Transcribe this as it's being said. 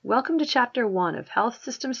Welcome to Chapter 1 of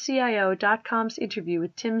HealthSystemCIO.com's interview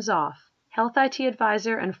with Tim Zoph, Health IT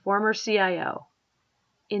Advisor and former CIO.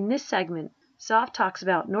 In this segment, Zoph talks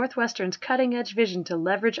about Northwestern's cutting-edge vision to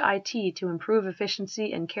leverage IT to improve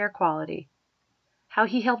efficiency and care quality, how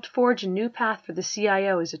he helped forge a new path for the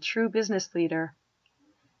CIO as a true business leader,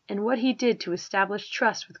 and what he did to establish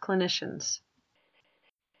trust with clinicians.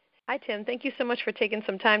 Hi, Tim. Thank you so much for taking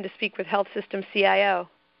some time to speak with Health System CIO.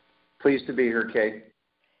 Pleased to be here, Kate.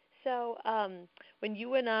 So when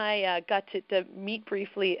you and I got to meet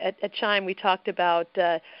briefly at Chime, we talked about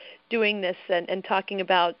doing this and talking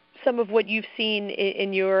about some of what you've seen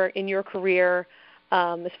in your career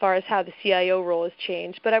as far as how the CIO role has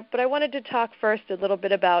changed. But I wanted to talk first a little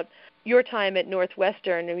bit about your time at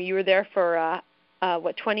Northwestern. I mean, you were there for,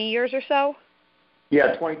 20 years or so?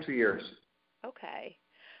 Yeah, 22 years. Okay.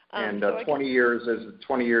 And 20 years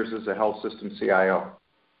as a health system CIO.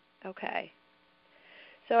 Okay.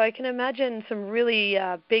 So I can imagine some really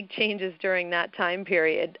big changes during that time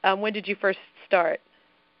period. When did you first start?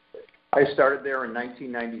 I started there in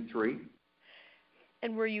 1993.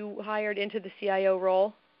 And were you hired into the CIO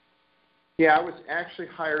role? Yeah, I was actually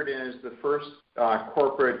hired in as the first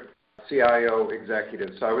corporate CIO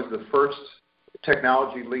executive. So I was the first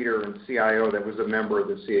technology leader and CIO that was a member of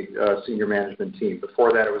the senior management team.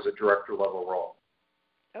 Before that, it was a director level role.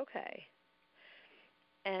 Okay.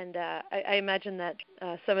 And I imagine that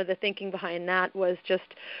some of the thinking behind that was just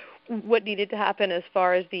what needed to happen as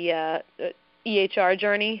far as the EHR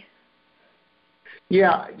journey.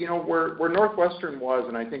 Yeah, where Northwestern was,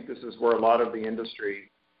 and I think this is where a lot of the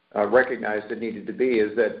industry recognized it needed to be,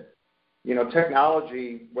 is that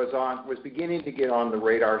technology was beginning to get on the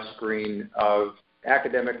radar screen of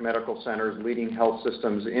academic medical centers, leading health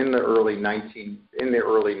systems in the early 90s.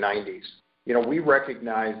 We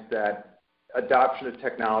recognized that adoption of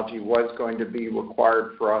technology was going to be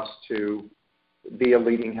required for us to be a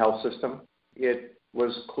leading health system. It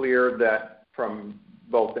was clear that from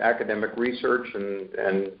both academic research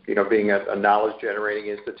and being a knowledge-generating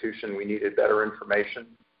institution, we needed better information.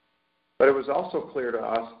 But it was also clear to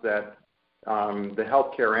us that the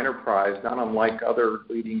healthcare enterprise, not unlike other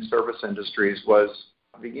leading service industries, was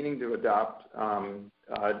beginning to adopt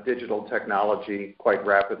digital technology quite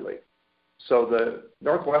rapidly. So the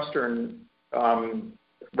Northwestern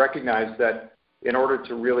recognized that in order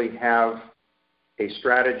to really have a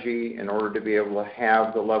strategy, in order to be able to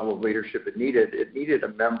have the level of leadership it needed a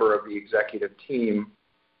member of the executive team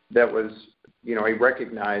that was, a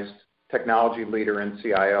recognized technology leader and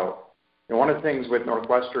CIO. And one of the things with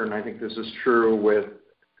Northwestern, I think this is true with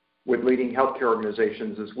leading healthcare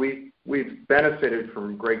organizations, is we've benefited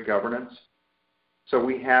from great governance. So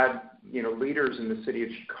we had leaders in the city of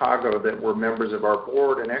Chicago that were members of our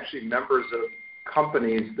board and actually members of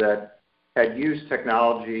companies that had used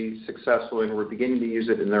technology successfully and were beginning to use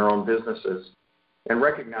it in their own businesses, and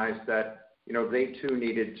recognized that they too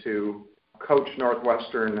needed to coach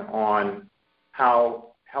Northwestern on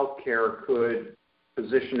how healthcare could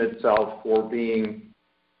position itself for being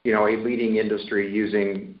a leading industry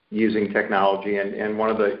using technology. And one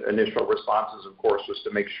of the initial responses, of course, was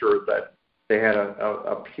to make sure that they had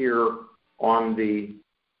a peer on the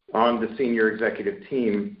senior executive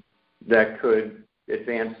team that could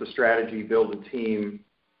advance the strategy, build a team,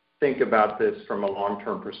 think about this from a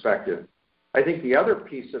long-term perspective. I think the other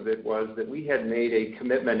piece of it was that we had made a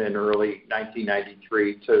commitment in early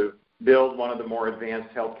 1993 to build one of the more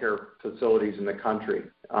advanced healthcare facilities in the country.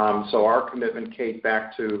 So our commitment, Kate,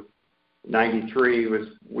 back to 93 was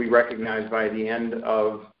we recognized by the end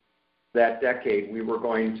of that decade we were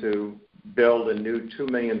going to build a new 2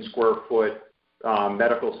 million square foot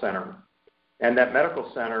medical center. And that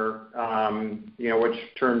medical center, which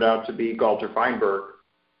turned out to be Galter Feinberg,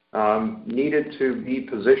 needed to be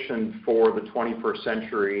positioned for the 21st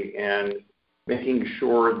century, and making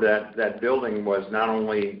sure that that building was not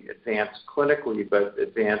only advanced clinically but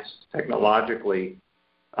advanced technologically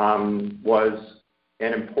was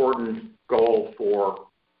an important goal for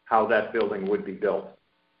how that building would be built.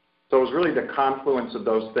 So it was really the confluence of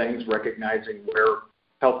those things, recognizing where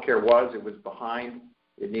healthcare was. It was behind.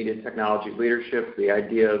 It needed technology leadership, the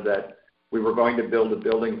idea that we were going to build a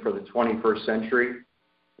building for the 21st century.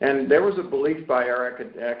 And there was a belief by our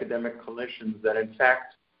academic clinicians that, in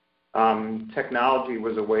fact, technology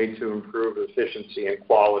was a way to improve efficiency and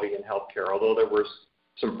quality in healthcare. Although there were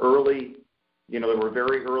some early, there were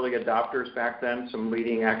very early adopters back then, some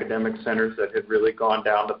leading academic centers that had really gone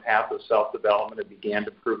down the path of self-development and began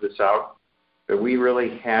to prove this out. But we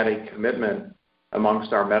really had a commitment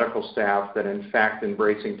amongst our medical staff that, in fact,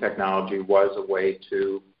 embracing technology was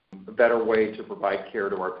a better way to provide care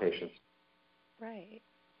to our patients. Right.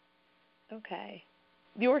 Okay.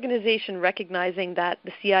 The organization recognizing that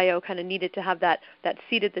the CIO kind of needed to have that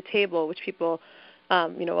seat at the table, which people,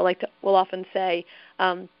 will often say.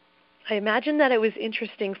 I imagine that it was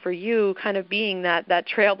interesting for you, kind of being that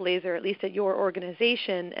trailblazer, at least at your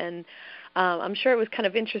organization, and I'm sure it was kind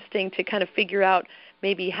of interesting to kind of figure out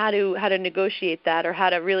maybe how to negotiate that, or how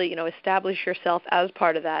to really establish yourself as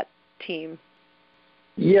part of that team.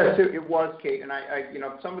 Yes, it was, Kate, and I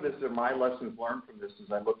some of this are my lessons learned from this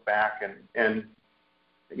as I look back, and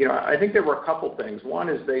I think there were a couple things. One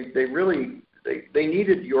is they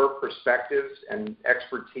needed your perspectives and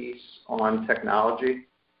expertise on technology,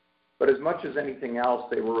 but as much as anything else,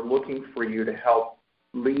 they were looking for you to help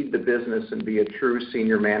lead the business and be a true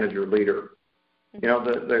senior manager leader.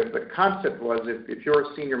 The concept was if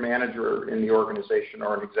you're a senior manager in the organization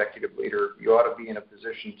or an executive leader, you ought to be in a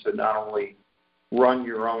position to not only run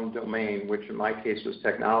your own domain, which in my case was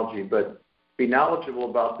technology, but be knowledgeable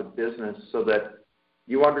about the business so that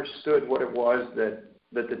you understood what it was that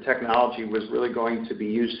the technology was really going to be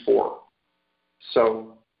used for.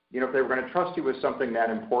 So, if they were going to trust you with something that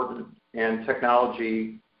important, and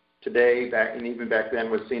technology today, and even back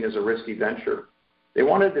then, was seen as a risky venture, they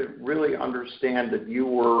wanted to really understand that you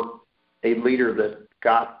were a leader that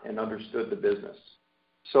got and understood the business.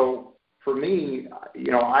 So for me,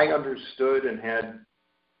 I understood and had,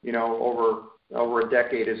 over a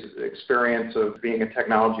decade of experience of being a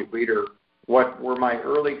technology leader. What were my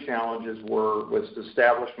early challenges was to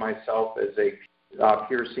establish myself as a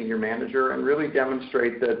peer senior manager and really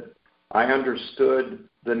demonstrate that I understood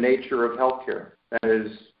the nature of healthcare. That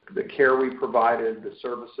is, the care we provided, the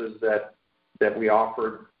services that we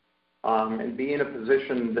offered, and be in a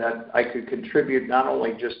position that I could contribute not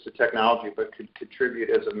only just to technology, but could contribute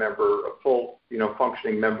as a full,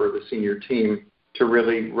 functioning member of the senior team to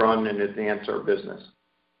really run and advance our business.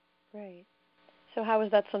 Right. So how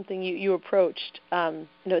was that something you approached,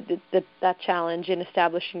 that challenge in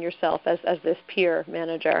establishing yourself as this peer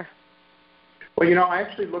manager? Well, I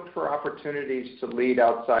actually looked for opportunities to lead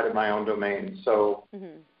outside of my own domain. So,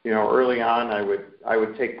 early on, I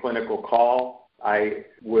would take clinical call. I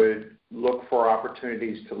would look for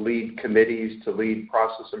opportunities to lead committees, to lead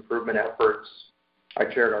process improvement efforts. I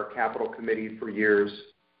chaired our capital committee for years.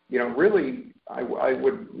 Really, I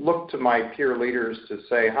would look to my peer leaders to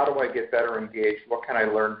say, how do I get better engaged? What can I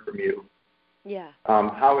learn from you? Yeah.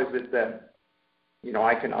 How is it that,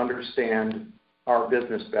 I can understand our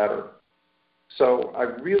business better? So I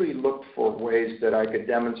really looked for ways that I could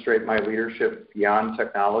demonstrate my leadership beyond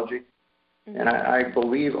technology. Mm-hmm. And I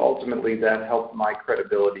believe ultimately that helped my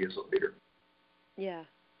credibility as a leader. Yeah.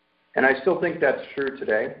 And I still think that's true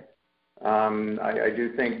today. I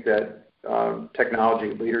do think that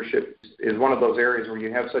technology leadership is one of those areas where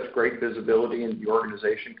you have such great visibility in the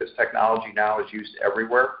organization because technology now is used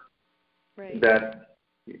everywhere. Right. That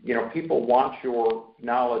people want your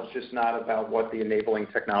knowledge, just not about what the enabling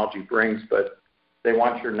technology brings, but they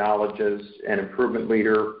want your knowledge as an improvement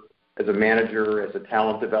leader, as a manager, as a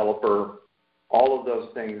talent developer, all of those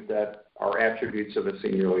things that are attributes of a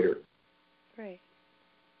senior leader. Right.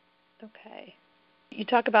 Okay. You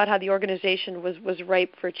talk about how the organization was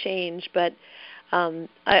ripe for change, but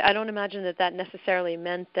I don't imagine that necessarily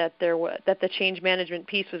meant that that the change management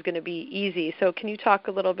piece was going to be easy. So can you talk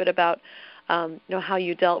a little bit about how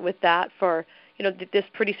you dealt with that for this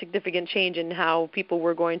pretty significant change in how people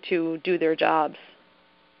were going to do their jobs?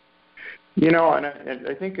 And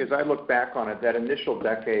I think as I look back on it, that initial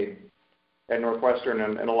decade at Northwestern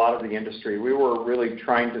and a lot of the industry, we were really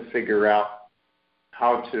trying to figure out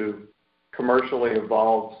how to commercially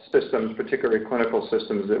evolve systems, particularly clinical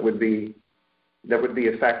systems that would be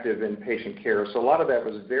effective in patient care. So a lot of that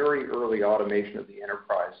was very early automation of the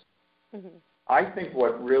enterprise. Mm-hmm. I think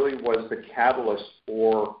what really was the catalyst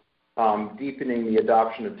for deepening the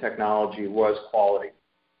adoption of technology was quality.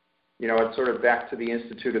 It's sort of back to the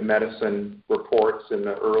Institute of Medicine reports in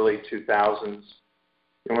the early 2000s,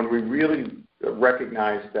 when we really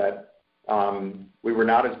recognized that we were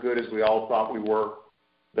not as good as we all thought we were,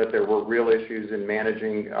 that there were real issues in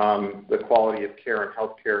managing the quality of care in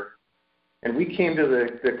healthcare. And we came to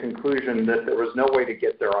the conclusion that there was no way to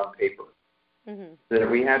get there on paper. Mm-hmm. That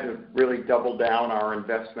we had to really double down our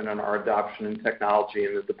investment and our adoption in technology,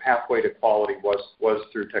 and that the pathway to quality was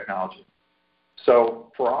through technology.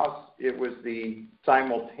 So for us, it was the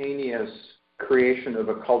simultaneous creation of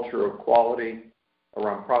a culture of quality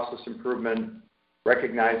around process improvement,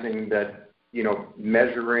 recognizing that,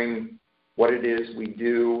 measuring what it is we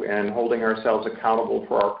do and holding ourselves accountable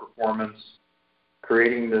for our performance,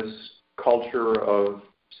 creating this culture of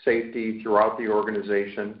safety throughout the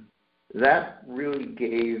organization. That really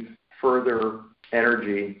gave further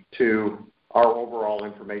energy to our overall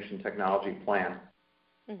information technology plan.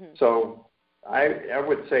 Mm-hmm. So I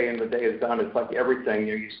would say, in the day is done, it's like everything.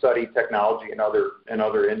 You study technology in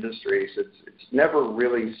other industries. It's never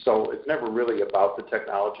really about the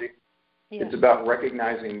technology. Yeah. It's about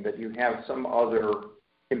recognizing that you have some other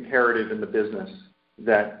imperative in the business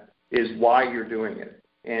that is why you're doing it,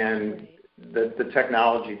 and that the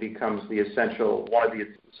technology becomes one of the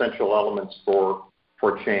essential elements for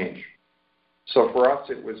change. So for us,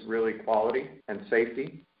 it was really quality and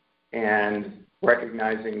safety, and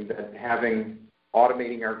recognizing that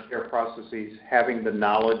automating our care processes, having the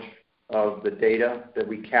knowledge of the data that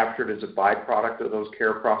we captured as a byproduct of those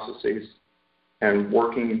care processes, and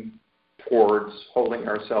working towards holding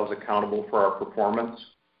ourselves accountable for our performance,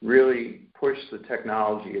 really push the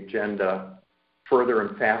technology agenda further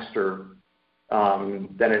and faster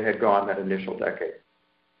than it had gone that initial decade.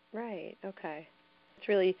 Right. Okay. It's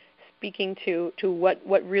really speaking to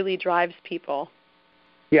what really drives people.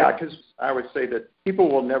 Yeah, because I would say that people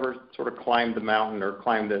will never sort of climb the mountain or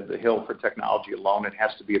climb the hill for technology alone. It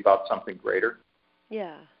has to be about something greater.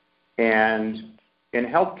 Yeah. And in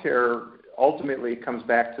healthcare, ultimately it comes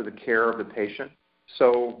back to the care of the patient.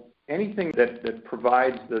 So anything that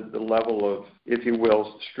provides the level of, if you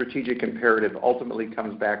will, strategic imperative ultimately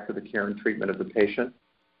comes back to the care and treatment of the patient.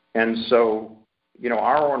 And so,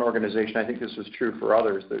 our own organization, I think this was true for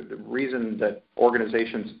others, the reason that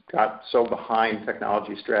organizations got so behind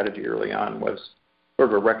technology strategy early on was sort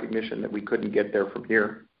of a recognition that we couldn't get there from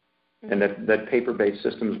here, and that paper-based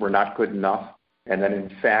systems were not good enough, and that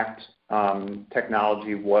in fact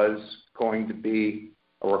technology was going to be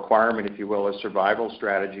a requirement, if you will, a survival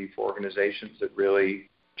strategy for organizations that really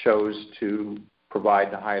chose to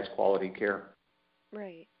provide the highest quality care.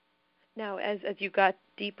 Right. Now, as you got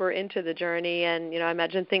deeper into the journey, and I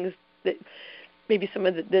imagine things that maybe some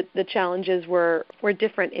of the challenges were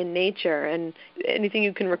different in nature, and anything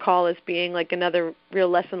you can recall as being like another real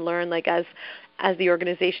lesson learned, like as the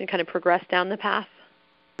organization kind of progressed down the path?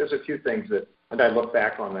 There's a few things that I look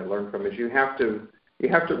back on and I learned from is you have to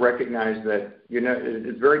recognize that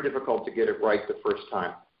it's very difficult to get it right the first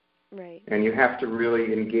time. Right. And you have to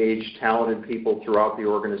really engage talented people throughout the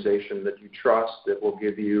organization that you trust, that will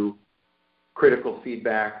give you critical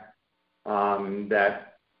feedback,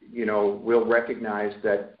 that will recognize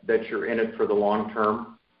that you're in it for the long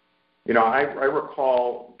term. I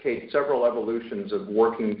recall, Kate, several evolutions of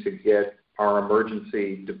working to get our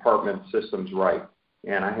emergency department systems right,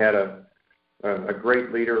 and I had a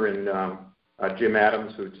great leader in Jim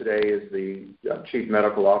Adams, who today is the Chief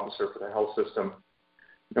Medical Officer for the health system.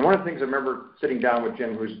 And one of the things I remember sitting down with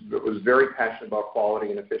Jim, who was very passionate about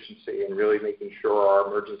quality and efficiency and really making sure our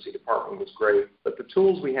emergency department was great, but the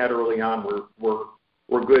tools we had early on were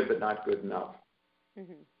good but not good enough.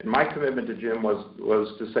 Mm-hmm. And my commitment to Jim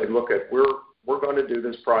was to say, look, we're going to do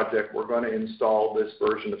this project, we're going to install this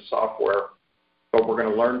version of software, but we're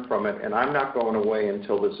going to learn from it, and I'm not going away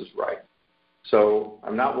until this is right. So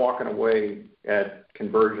I'm not walking away at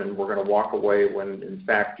conversion. We're going to walk away when, in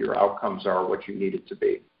fact, your outcomes are what you need it to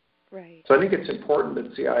be. Right. So I think it's important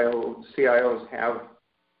that CIOs have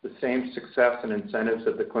the same success and incentives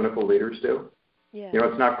that the clinical leaders do. Yeah.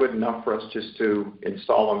 It's not good enough for us just to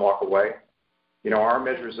install and walk away. Our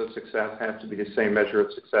measures of success have to be the same measure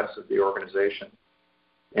of success as the organization.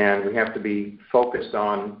 And we have to be focused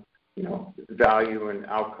on, value and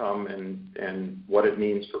outcome and what it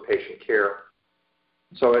means for patient care.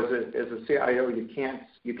 So as a CIO, you can't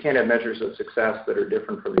have measures of success that are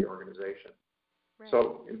different from the organization. Right.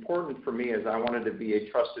 So important for me is I wanted to be a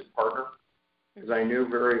trusted partner, because I knew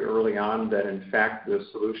very early on that in fact the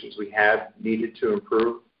solutions we had needed to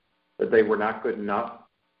improve, that they were not good enough.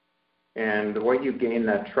 And the way you gain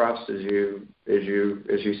that trust is you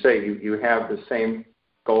say you have the same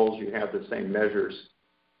goals, you have the same measures.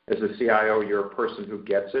 As a CIO, you're a person who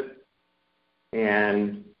gets it,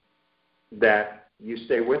 and that you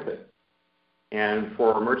stay with it. And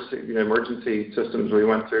for emergency systems, we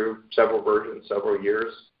went through several versions, several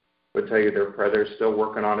years. I would tell you they're still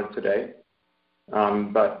working on it today.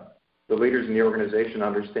 But the leaders in the organization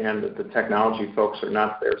understand that the technology folks are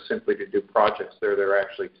not there simply to do projects. They're there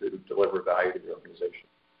actually to deliver value to the organization.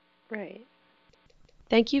 Right.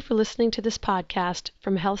 Thank you for listening to this podcast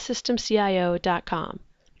from healthsystemcio.com.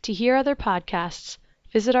 To hear other podcasts,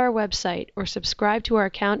 visit our website or subscribe to our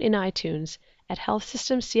account in iTunes at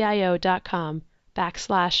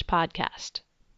healthsystemcio.com/podcast.